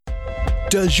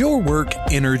Does your work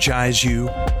energize you?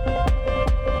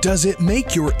 Does it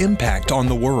make your impact on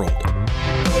the world?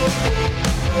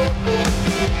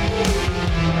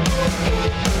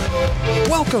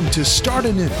 Welcome to Start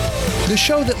Anew, the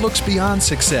show that looks beyond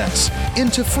success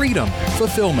into freedom,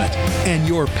 fulfillment, and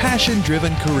your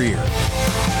passion-driven career.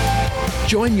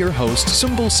 Join your host,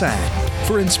 Sumbul Sang,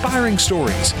 for inspiring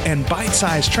stories and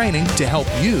bite-sized training to help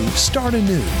you start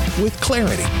anew with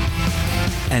clarity.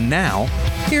 And now,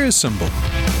 here is Sumbul.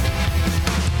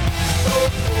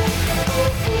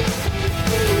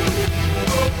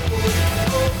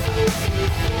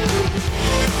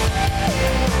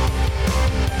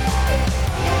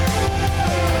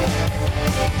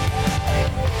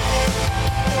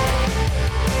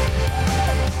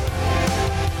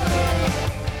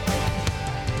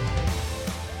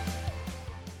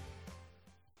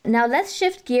 Now let's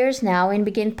shift gears now and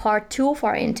begin part 2 of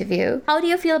our interview. How do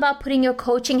you feel about putting your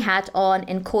coaching hat on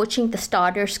and coaching the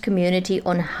starters community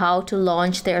on how to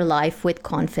launch their life with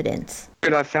confidence?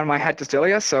 Good, I found my hat just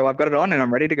earlier, so I've got it on and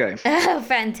I'm ready to go.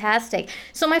 Fantastic.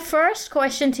 So my first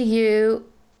question to you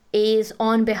is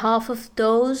on behalf of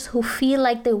those who feel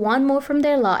like they want more from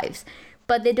their lives,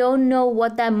 but they don't know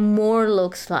what that more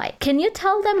looks like. Can you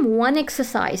tell them one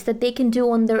exercise that they can do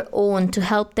on their own to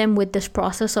help them with this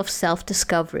process of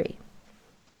self-discovery?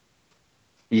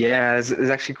 Yeah, there's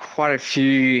actually quite a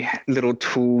few little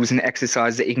tools and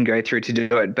exercises that you can go through to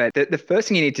do it. But the first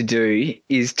thing you need to do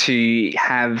is to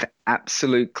have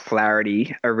absolute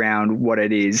clarity around what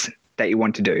it is that you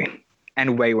want to do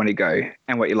and where you want to go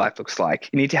and what your life looks like.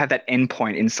 You need to have that end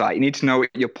point in sight. You need to know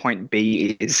what your point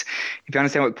B is. If you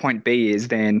understand what point B is,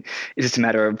 then it's just a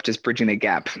matter of just bridging the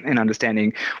gap and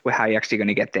understanding how you're actually going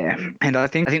to get there. And I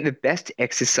think the best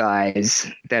exercise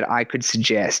that I could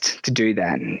suggest to do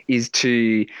that is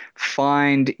to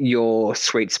find your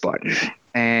sweet spot.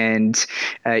 And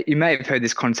you may have heard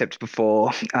this concept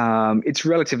before. It's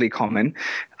relatively common.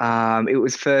 It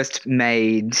was first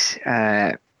made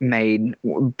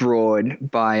broad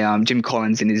by Jim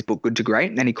Collins in his book Good to Great,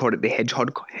 and he called it the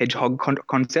hedgehog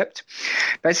concept.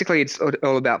 Basically, it's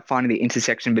all about finding the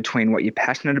intersection between what you're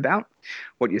passionate about,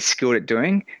 what you're skilled at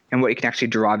doing, and what you can actually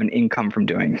derive an income from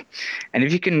doing. And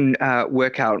if you can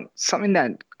work out something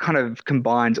that kind of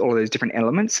combines all of those different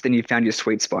elements, then you've found your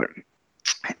sweet spot.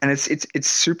 And it's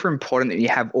super important that you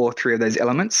have all three of those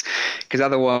elements, because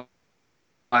otherwise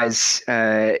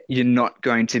you're not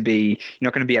going to be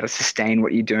able to sustain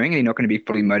what you're doing, and you're not going to be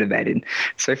fully motivated.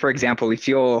 So, for example, if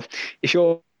you're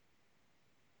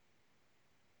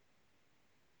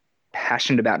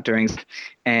passionate about doing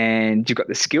and you've got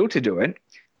the skill to do it,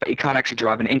 but you can't actually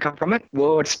derive an income from it,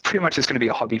 well, it's pretty much just going to be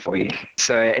a hobby for you.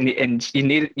 So, and you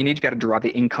need to be able to derive the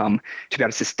income to be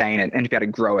able to sustain it and to be able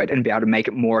to grow it and be able to make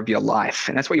it more of your life.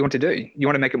 And that's what you want to do. You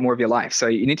want to make it more of your life. So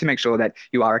you need to make sure that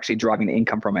you are actually deriving the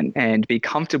income from it and be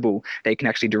comfortable that you can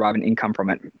actually derive an income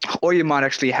from it. Or you might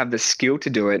actually have the skill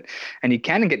to do it and you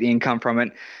can get the income from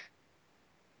it,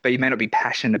 but you may not be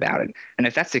passionate about it. And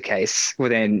if that's the case, well,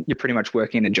 then you're pretty much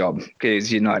working a job,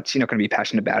 because you're not going to be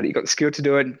passionate about it. You've got the skill to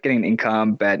do it, getting an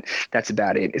income, but that's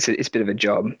about it. It's a bit of a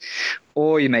job.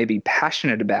 Or you may be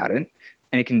passionate about it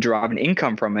and you can derive an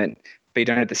income from it, but you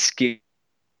don't have the skill.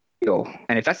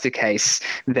 And if that's the case,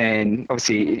 then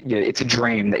obviously it's a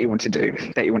dream that you want to do,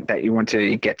 that you want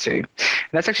to get to. And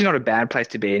that's actually not a bad place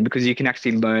to be in, because you can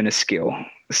actually learn a skill.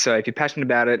 So if you're passionate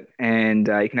about it and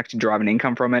you can actually derive an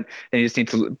income from it, then you just need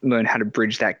to learn how to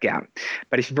bridge that gap.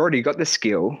 But if you've already got the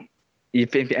skill,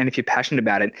 if you're passionate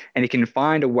about it and you can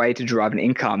find a way to derive an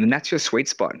income, then that's your sweet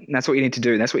spot. And that's what you need to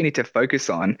do. And that's what you need to focus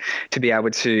on to be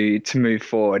able to move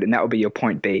forward. And that will be your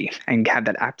point B, and have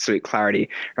that absolute clarity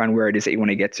around where it is that you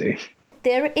want to get to.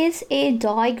 There is a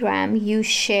diagram you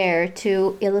share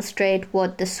to illustrate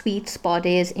what the sweet spot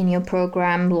is in your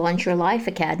program, Launch Your Life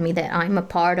Academy, that I'm a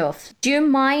part of. Do you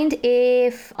mind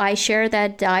if I share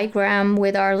that diagram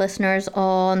with our listeners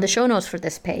on the show notes for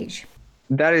this page?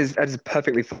 That is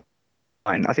perfectly fine.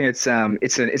 I think it's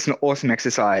an awesome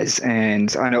exercise,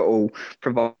 and I know it will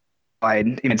provide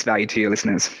immense value to your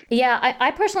listeners. Yeah,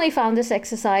 I personally found this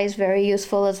exercise very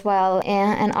useful as well.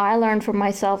 And I learned for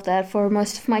myself that for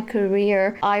most of my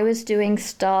career, I was doing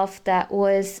stuff that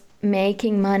was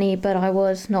making money, but I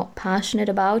was not passionate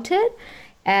about it.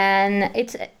 And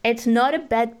it's not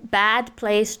a bad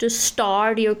place to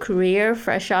start your career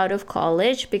fresh out of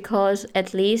college, because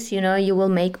at least, you will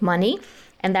make money,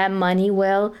 and that money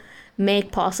will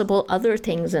make possible other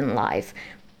things in life.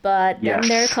 But then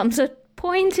there comes a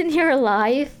point in your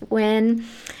life when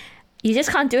you just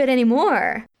can't do it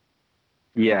anymore.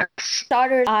 Yes.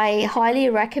 Starters, I highly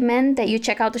recommend that you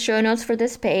check out the show notes for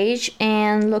this page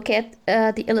and look at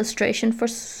the illustration for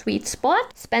sweet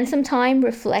spot. Spend some time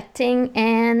reflecting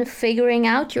and figuring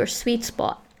out your sweet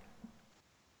spot.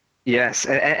 Yes,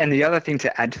 and the other thing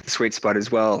to add to the sweet spot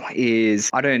as well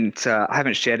is I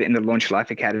haven't shared it in the Launch Your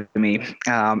Life Academy,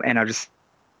 and I just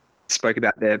spoke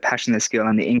about the passion, the skill,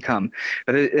 and the income.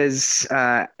 But there's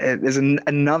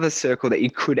another circle that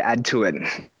you could add to it,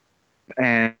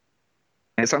 and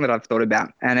it's something that I've thought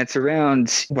about, and it's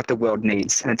around what the world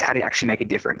needs, and it's how to actually make a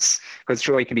difference. Because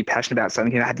sure, you can be passionate about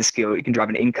something, you have the skill, you can drive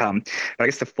an income, but I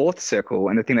guess the fourth circle,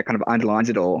 and the thing that kind of underlines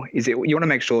it all, is that you want to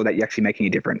make sure that you're actually making a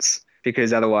difference.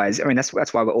 Because otherwise, I mean, that's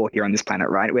why we're all here on this planet,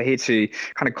 right? We're here to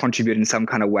kind of contribute in some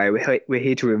kind of way. We're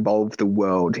here to evolve the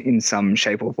world in some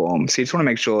shape or form. So you just want to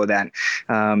make sure that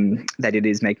that it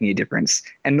is making a difference.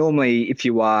 And normally, if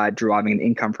you are deriving an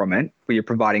income from it, where you're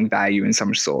providing value in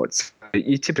some sorts,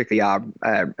 you typically are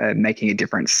making a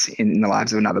difference in the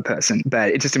lives of another person.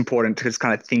 But it's just important to just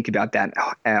kind of think about that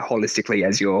holistically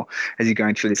as you're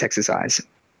going through this exercise.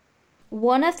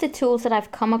 One of the tools that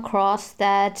I've come across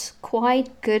that's quite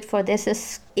good for this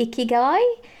is Ikigai.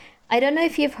 I don't know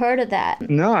if you've heard of that.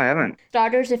 No, I haven't.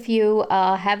 Starters, if you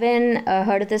haven't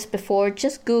heard of this before,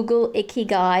 just Google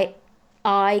Ikigai,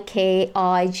 Ikigai.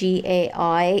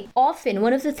 Often,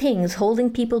 one of the things holding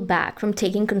people back from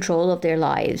taking control of their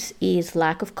lives is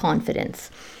lack of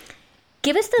confidence.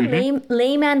 Give us the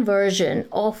layman version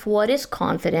of what is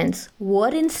confidence,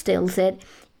 what instills it,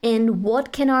 and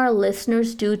what can our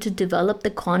listeners do to develop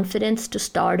the confidence to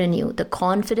start anew, the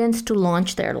confidence to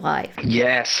launch their life?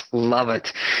 Yes, love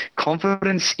it.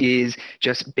 Confidence is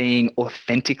just being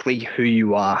authentically who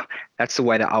you are. That's the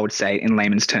way that I would say it in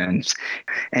layman's terms,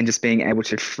 and just being able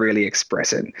to freely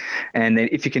express it. And then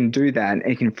if you can do that and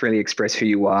you can freely express who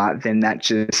you are, then that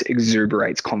just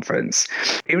exuberates confidence.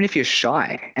 Even if you're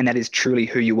shy and that is truly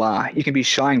who you are, you can be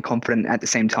shy and confident at the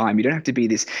same time. You don't have to be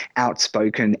this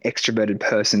outspoken, extroverted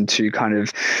person to kind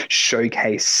of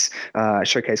showcase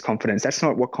confidence. That's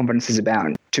not what confidence is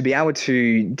about. To be able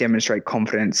to demonstrate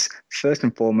confidence, first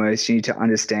and foremost, you need to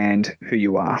understand who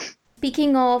you are.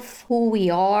 Speaking of who we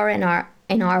are and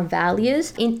our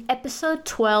values, in episode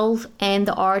 12 and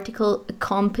the article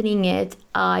accompanying it,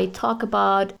 I talk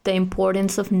about the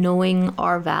importance of knowing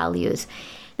our values.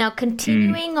 Now,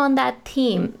 continuing on that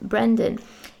theme, Brendan,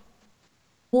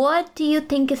 what do you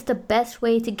think is the best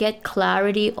way to get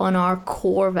clarity on our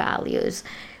core values?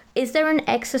 Is there an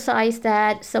exercise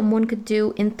that someone could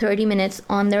do in 30 minutes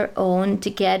on their own to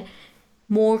get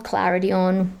more clarity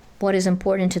on what is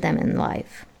important to them in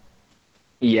life?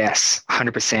 Yes,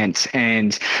 100%.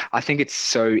 And I think it's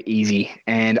so easy.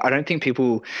 And I don't think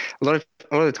people, a lot of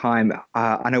the time,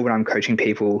 I know when I'm coaching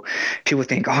people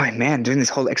think, oh man, doing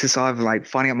this whole exercise of like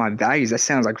finding out my values, that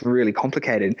sounds like really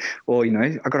complicated. Or, you know,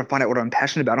 I got to find out what I'm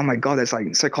passionate about. Oh my God, that's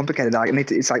like so complicated.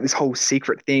 It's like this whole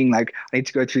secret thing. Like I need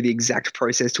to go through the exact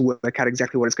process to work out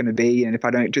exactly what it's going to be. And if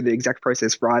I don't do the exact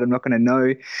process right, I'm not going to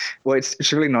know. Well,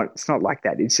 it's really not, it's not like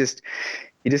that. It's just,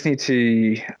 you just need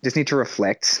to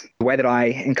reflect. The way that I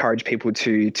encourage people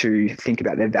to think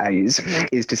about their values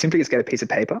is to simply just get a piece of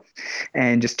paper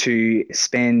and just to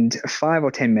spend 5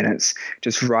 or 10 minutes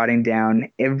just writing down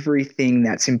everything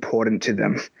that's important to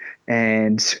them.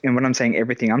 And when I'm saying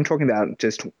everything, I'm talking about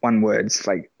just one words,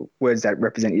 like words that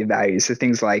represent your values. So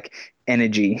things like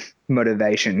energy,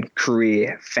 motivation,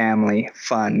 career, family,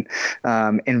 fun,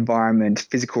 environment,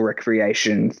 physical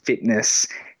recreation, fitness,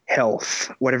 health,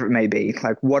 whatever it may be.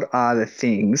 Like, what are the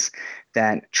things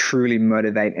that truly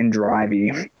motivate and drive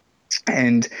you?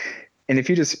 And if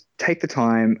you just take the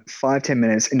time, 5-10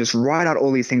 minutes, and just write out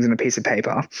all these things on a piece of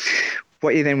paper,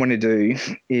 what you then want to do,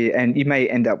 and you may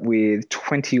end up with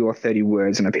 20 or 30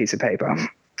 words on a piece of paper,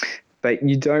 but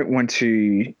you don't want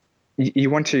to, you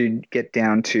want to get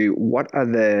down to what are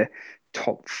the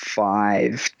top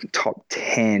 5, top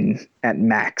 10 at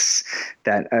max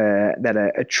that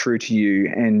are true to you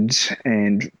and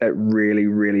that really,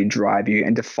 really drive you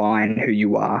and define who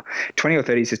you are. 20 or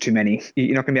 30 is just too many.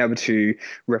 You're not going to be able to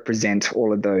represent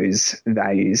all of those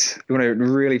values. You want to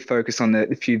really focus on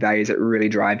the few values that really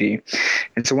drive you.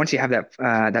 And so once you have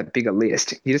that bigger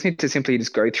list, you just need to simply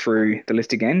just go through the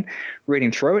list again,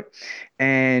 reading through it,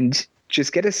 and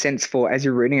just get a sense for, as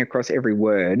you're reading across every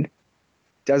word,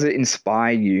 does it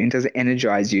inspire you and does it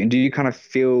energize you? And do you kind of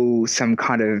feel some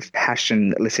kind of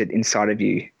passion elicit inside of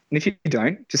you? And if you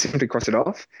don't, just simply cross it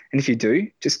off. And if you do,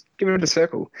 just give it a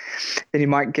circle. Then you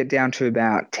might get down to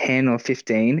about 10 or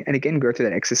 15 and again, go through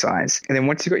that exercise. And then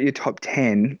once you've got your top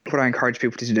 10, what I encourage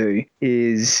people to do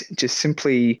is just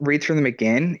simply read through them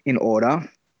again in order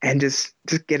and just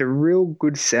get a real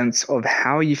good sense of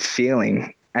how you're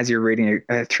feeling as you're reading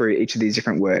through each of these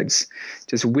different words.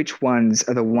 Just which ones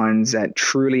are the ones that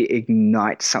truly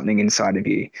ignite something inside of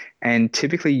you. And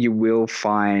typically you will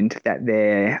find that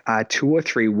there are 2 or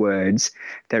 3 words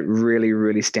that really,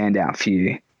 really stand out for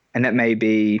you. And that may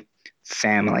be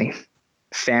family.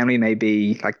 Family may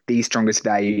be like the strongest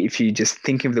value. If you just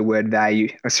think of the word value,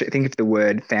 or think of the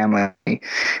word family,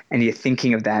 and you're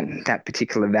thinking of that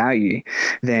particular value,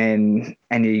 then,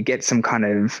 and you get some kind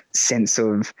of sense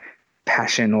of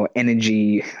passion or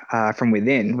energy from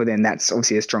within, well, then that's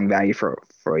obviously a strong value for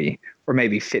you. Or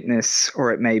maybe fitness,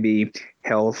 or it may be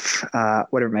health,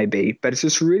 whatever it may be. But it's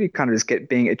just really kind of just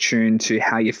being attuned to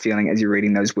how you're feeling as you're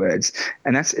reading those words.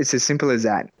 And it's as simple as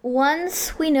that.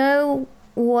 Once we know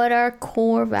what our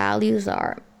core values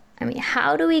are, I mean,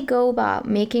 how do we go about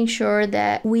making sure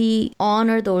that we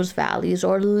honor those values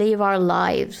or live our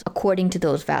lives according to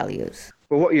those values?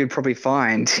 Well, what you'd probably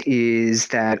find is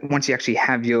that once you actually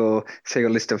have your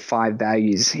list of 5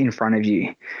 values in front of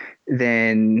you,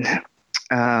 then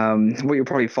what you'll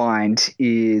probably find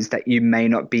is that you may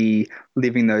not be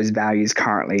living those values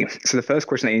currently. So the first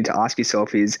question that you need to ask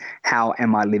yourself is, how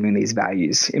am I living these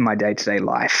values in my day-to-day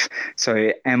life?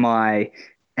 So am I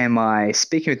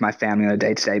speaking with my family on a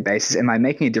day-to-day basis? Am I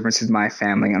making a difference with my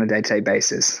family on a day-to-day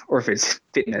basis? Or if it's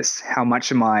fitness, what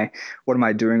am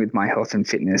I doing with my health and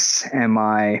fitness? Am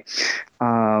I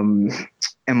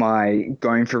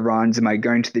going for runs? Am I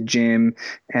going to the gym?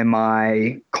 Am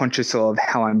I conscious of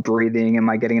how I'm breathing? Am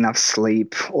I getting enough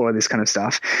sleep? All of this kind of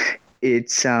stuff.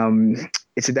 It's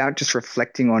about just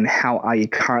reflecting on how are you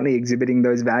currently exhibiting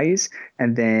those values,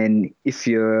 and then if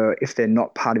they're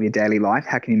not part of your daily life,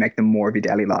 how can you make them more of your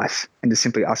daily life? And just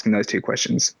simply asking those 2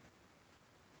 questions.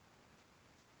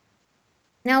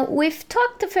 Now, we've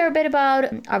talked a fair bit about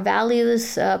our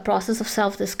values, process of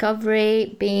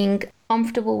self-discovery, being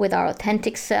comfortable with our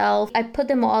authentic self. I put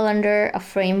them all under a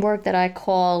framework that I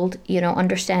called,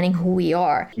 understanding who we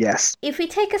are. Yes. If we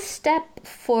take a step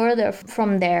further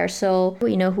from there, so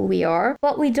we know who we are,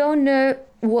 but we don't know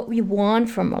what we want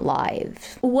from our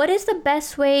lives, what is the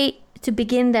best way to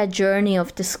begin that journey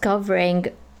of discovering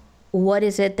what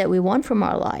is it that we want from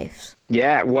our lives?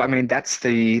 Yeah, well, I mean, that's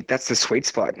the sweet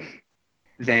spot.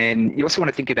 Then you also want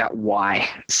to think about why.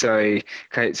 So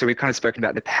we've kind of spoken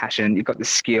about the passion, you've got the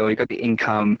skill, you've got the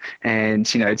income, and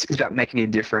it's about making a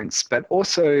difference. But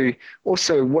also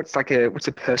what's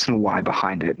a personal why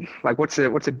behind it? Like what's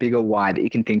a bigger why that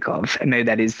you can think of? And maybe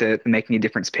that is the making a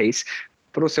difference piece.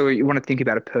 But also you want to think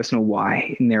about a personal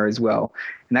why in there as well.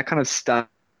 And that kind of starts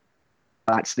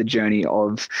the journey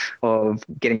of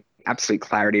getting absolute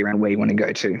clarity around where you want to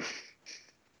go to.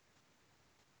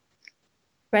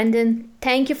 Brendan,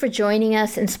 thank you for joining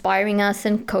us, inspiring us,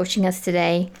 and coaching us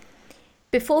today.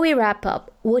 Before we wrap up,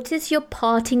 what is your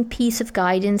parting piece of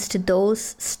guidance to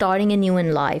those starting anew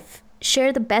in life?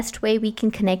 Share the best way we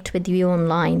can connect with you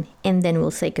online, and then we'll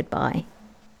say goodbye.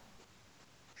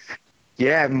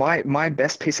 Yeah, my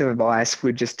best piece of advice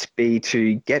would just be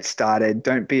to get started.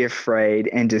 Don't be afraid,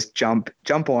 and just jump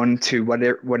on to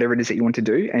whatever it is that you want to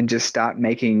do, and just start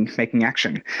taking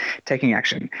action.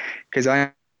 Because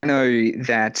I know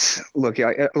that, look,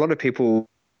 a lot of people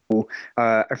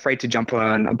are afraid to jump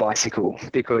on a bicycle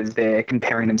because they're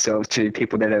comparing themselves to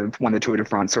people that have won the Tour de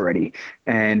France already.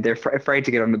 And they're afraid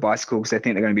to get on the bicycle because they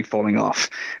think they're going to be falling off.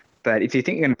 But if you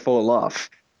think you're going to fall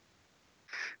off,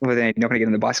 well, then you're not going to get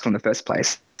on the bicycle in the first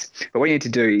place. But what you need to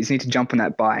do is you need to jump on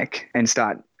that bike and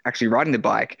start actually riding the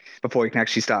bike before you can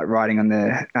actually start riding on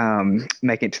the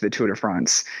making it to the Tour de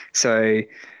France. So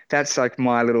that's like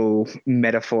my little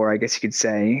metaphor, I guess you could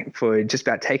say, for just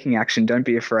about taking action. Don't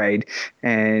be afraid,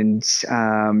 and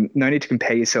no need to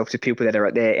compare yourself to people that are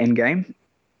at their end game.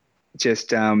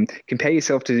 Just compare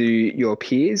yourself to your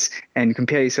peers, and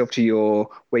compare yourself to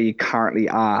where you currently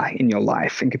are in your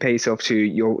life, and compare yourself to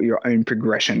your own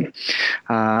progression,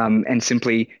 and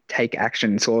simply take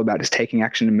action. It's all about just taking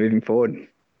action and moving forward.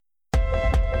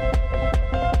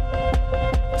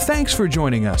 Thanks for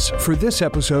joining us for this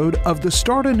episode of the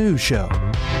Start Anew Show.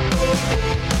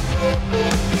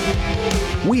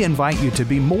 We invite you to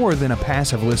be more than a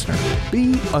passive listener.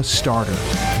 Be a starter.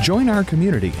 Join our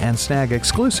community and snag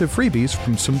exclusive freebies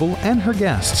from Symbol and her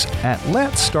guests at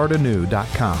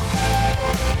letstartanew.com.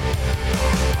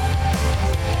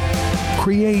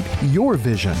 Create your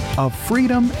vision of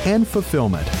freedom and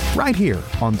fulfillment right here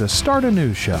on the Start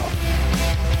Anew Show.